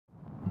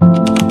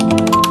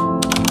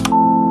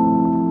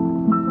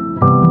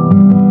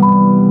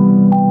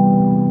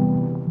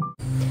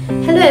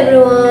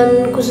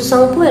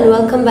Songpu and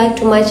welcome back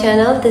to my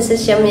channel. This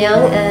is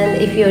Jamyang,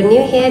 and if you're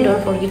new here,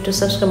 don't forget to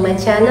subscribe my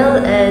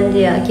channel and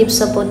yeah, keep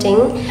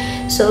supporting.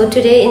 So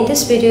today in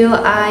this video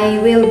I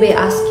will be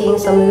asking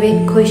some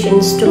weird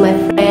questions to my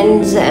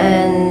friends,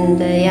 and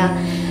yeah,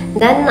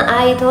 then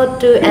I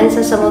thought to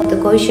answer some of the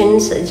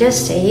questions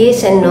just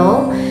yes and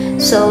no.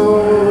 So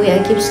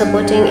yeah, keep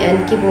supporting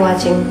and keep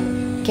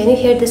watching. Can you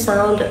hear the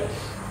sound?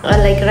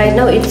 Like right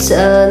now it's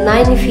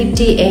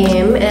 9:50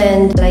 a.m.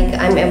 and like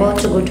I'm about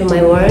to go to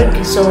my work,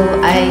 so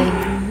I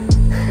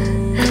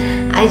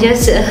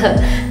just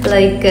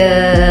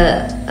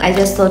I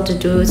just thought to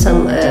do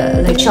some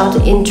like short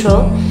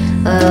intro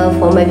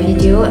for my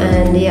video,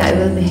 and yeah, I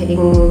will be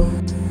heading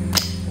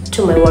to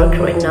my work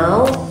right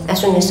now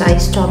as soon as I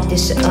stop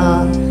this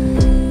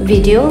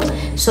video.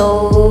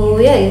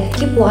 So yeah,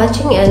 keep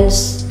watching and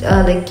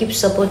like keep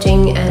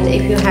supporting, and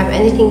if you have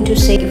anything to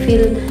say,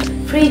 feel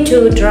free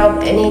to drop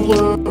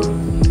anything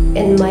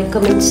in my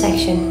comment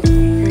section.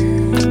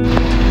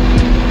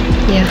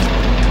 Yeah,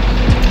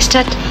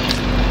 start.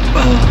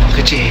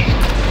 그치?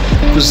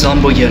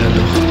 구성보 열어도.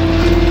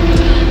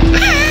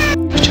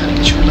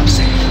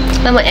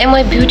 Mama, am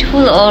I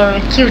beautiful or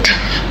cute?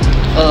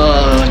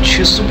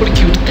 She's super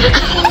cute.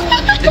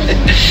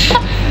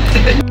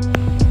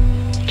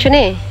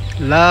 Chune,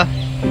 La.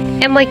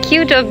 am I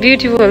cute or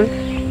beautiful?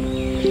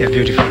 Yeah,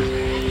 beautiful.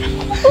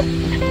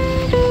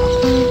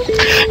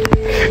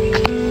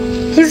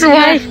 His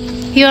wife.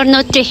 You're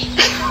naughty.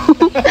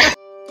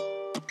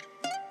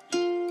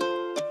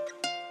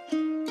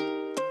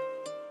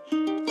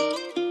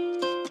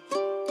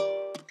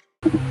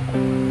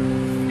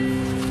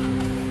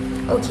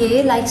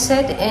 Okay, like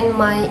said in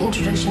my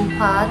introduction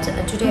part,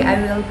 today I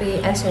will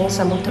be answering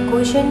some of the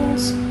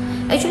questions.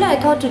 Actually, I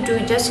thought to do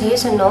just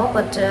yes and no,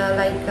 but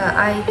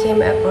I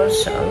came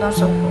across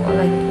lots of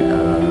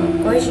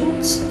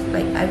questions.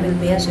 Like I will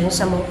be answering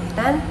some of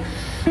them.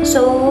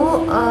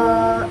 So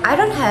I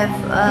don't have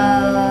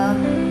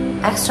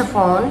extra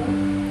phone.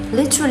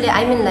 Literally,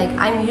 I mean like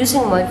I'm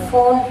using my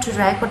phone to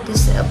record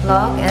this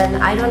vlog, and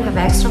I don't have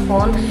extra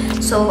phone.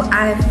 So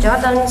I've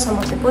jotted down some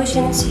of the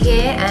questions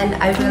here, and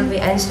I will be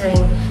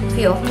answering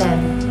few of them.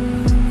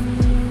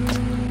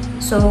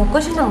 So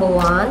question number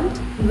 1: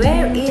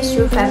 where is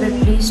your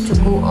favorite place to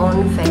go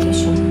on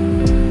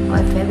vacation?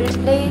 My favorite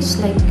place,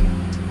 like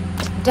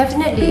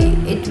definitely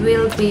it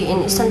will be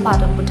in eastern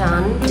part of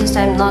Bhutan. This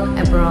time not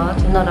abroad,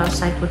 not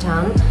outside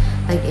Bhutan.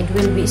 Like it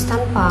will be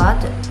eastern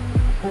part.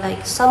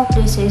 Like some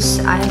places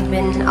I've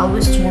been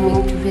always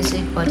dreaming to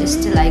visit, but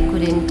still I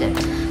couldn't.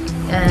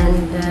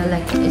 And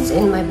like it's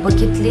in my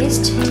bucket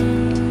list.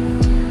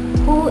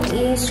 Who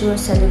is your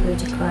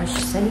celebrity crush?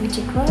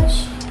 Celebrity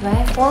crush? Do I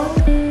have one?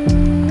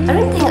 I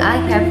don't think I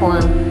have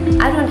one.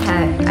 I don't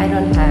have.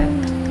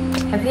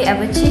 Have you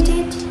ever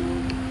cheated?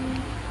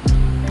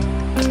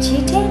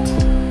 Cheated?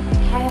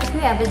 Have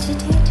you ever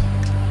cheated?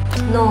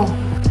 No.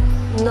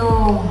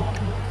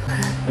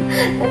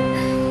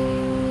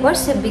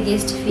 What's your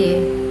biggest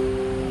fear?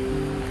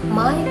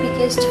 My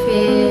biggest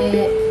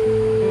fear,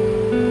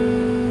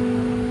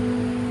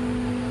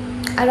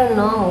 I don't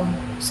know.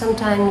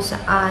 Sometimes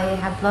I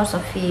have lots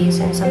of fears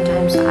and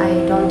sometimes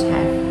I don't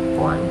have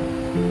one.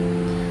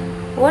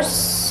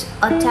 What's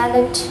a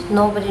talent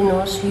nobody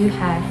knows you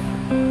have?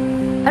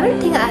 I don't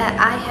think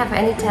I have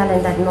any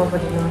talent that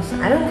nobody knows.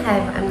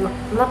 I'm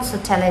not so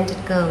talented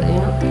girl, you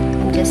know.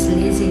 I'm just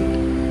lazy.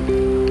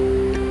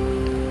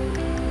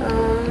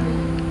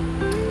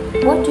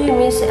 What do you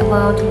miss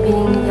about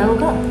being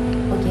younger?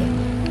 Okay,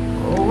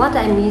 what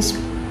I miss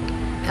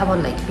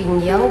about like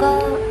being younger,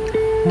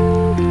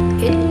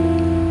 it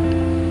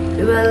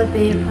will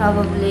be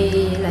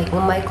probably like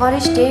my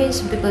college days,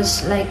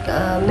 because like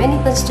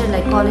many consider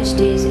like college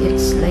days,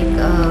 it's like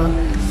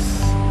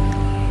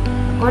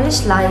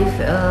college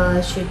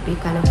life should be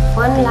kind of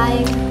fun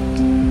life,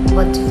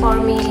 but for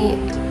me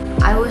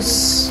I was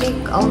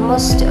sick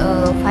almost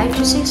 5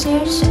 to 6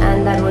 years,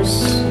 and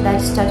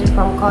that started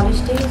from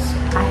college days.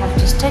 I have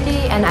to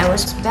study, and I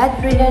was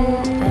bedridden,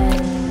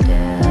 and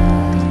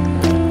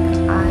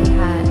I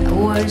had a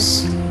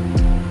worse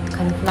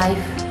kind of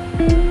life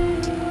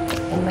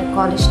in my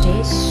college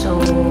days. So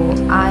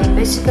I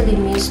basically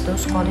miss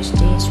those college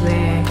days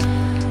where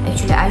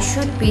actually I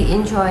should be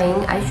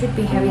enjoying, I should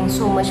be having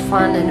so much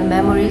fun and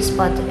memories,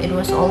 but it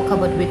was all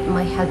covered with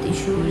my health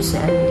issues,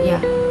 and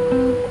yeah,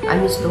 I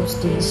miss those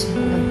days.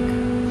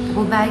 Like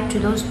go back to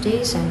those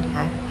days and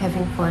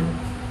having fun.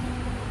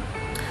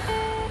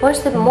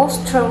 What's the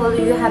most trouble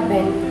you have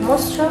been?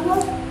 Most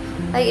trouble?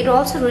 Like it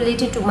also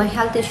related to my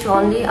health issue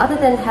only. Other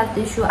than health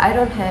issue, I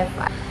don't have.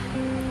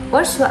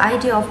 What's your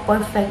idea of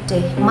perfect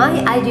day?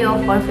 My idea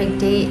of perfect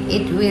day,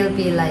 it will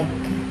be like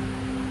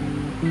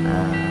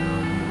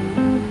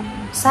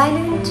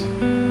silent,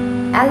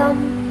 alone,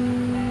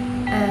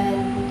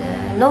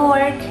 and no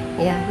work.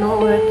 Yeah, no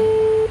work.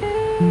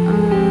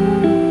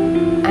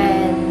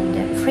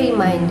 And free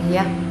mind.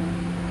 Yeah,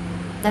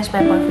 that's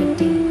my perfect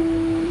day.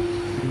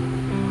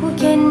 Who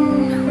can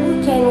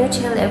you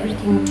tell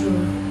everything to?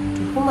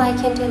 To whom I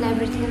can tell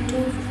everything to?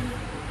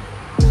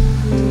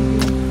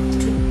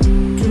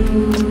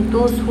 To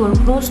those who are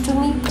close to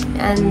me,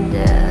 and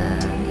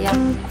yeah,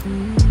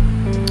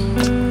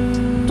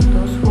 to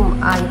those whom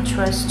I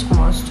trust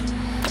most.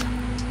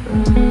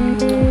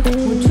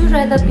 Would you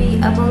rather be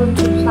able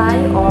to fly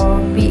or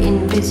be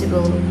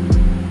invisible?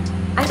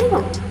 I think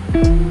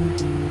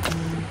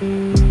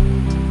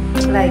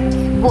like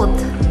both.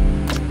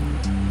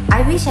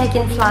 I wish I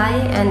can fly,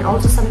 and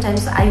also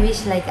sometimes I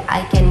wish like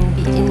I can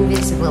be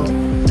invisible.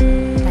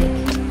 Like,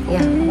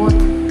 yeah, both.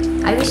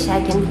 I wish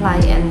I can fly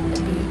and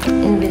be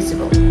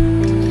invisible.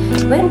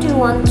 When do you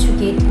want to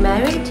get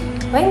married?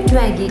 When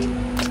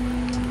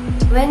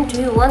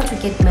do you want to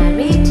get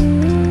married?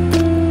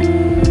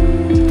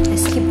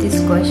 Let's skip this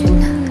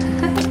question.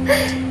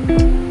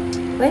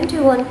 When do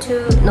you want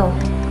to... No,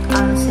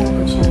 same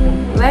question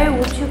again. Where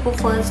would you go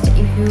first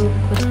if you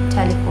could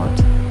teleport?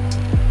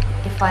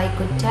 If I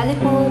could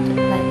teleport,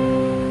 like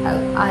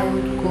I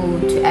would go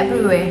to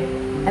everywhere,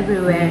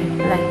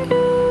 like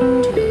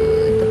to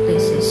the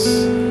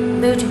places,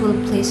 beautiful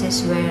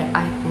places where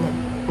I've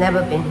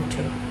never been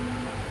to.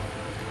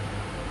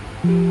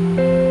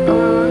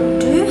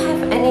 Do you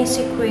have any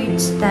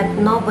secrets that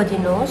nobody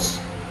knows?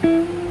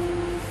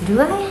 Do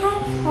I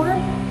have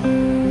one?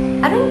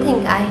 I don't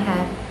think I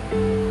have,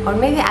 or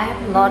maybe I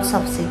have lots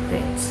of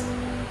secrets.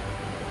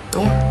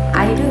 Yeah,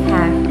 I do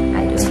have.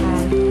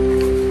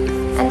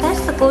 And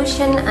that's the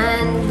question,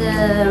 and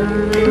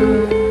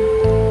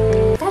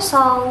that's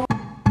all.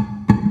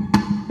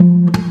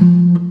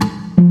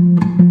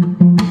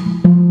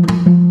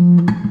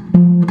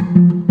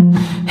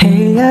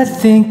 I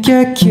think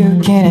you're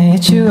cute, can I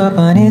hit you up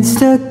on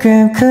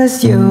Instagram?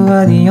 Cause you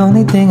are the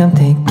only thing I'm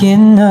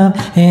thinking of,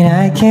 and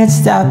I can't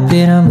stop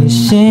it, I'm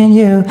wishing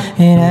you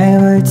and I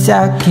were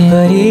talking.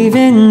 But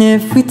even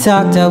if we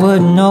talked, I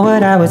wouldn't know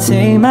what I would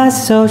say. My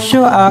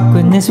social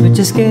awkwardness would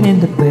just get in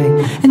the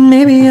way. And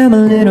maybe I'm a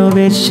little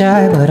bit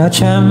shy, but I'll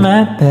try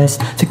my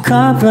best to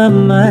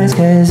compromise.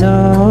 Cause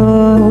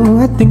oh,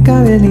 I think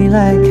I really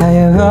like how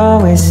you're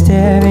always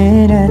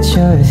staring at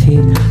your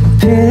feet.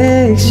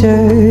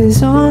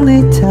 Pictures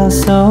only tell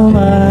so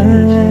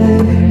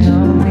much.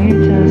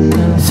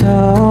 So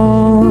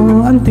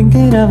I'm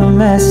thinking of a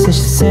message to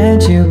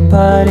send you,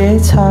 but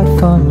it's hard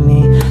for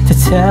me to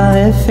tell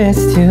if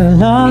it's too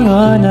long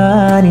or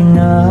not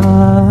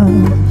enough.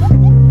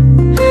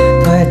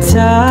 But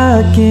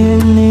talking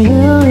to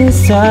you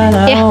is all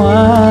I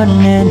want,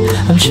 and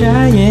I'm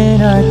trying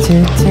hard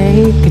to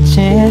take a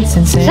chance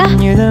and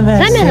send you the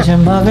message.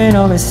 I'm hovering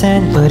over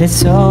send, but it's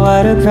so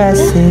hard to press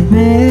it.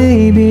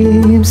 Maybe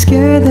I'm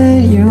scared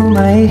that you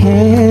might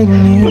hate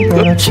me,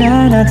 but I'll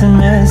try not to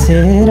mess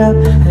it up.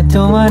 I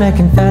don't wanna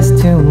confess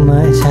too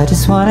much, I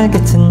just wanna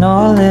get to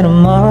know a little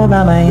more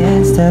about my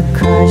Insta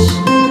crush.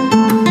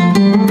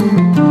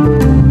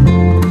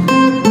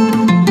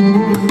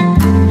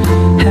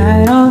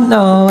 I don't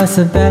know what's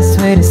the best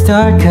way to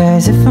start,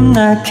 cause if I'm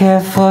not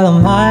careful I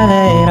might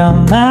lay it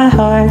on my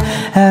heart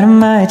out of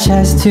my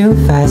chest too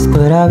fast.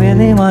 But I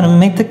really wanna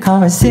make the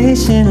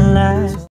conversation last.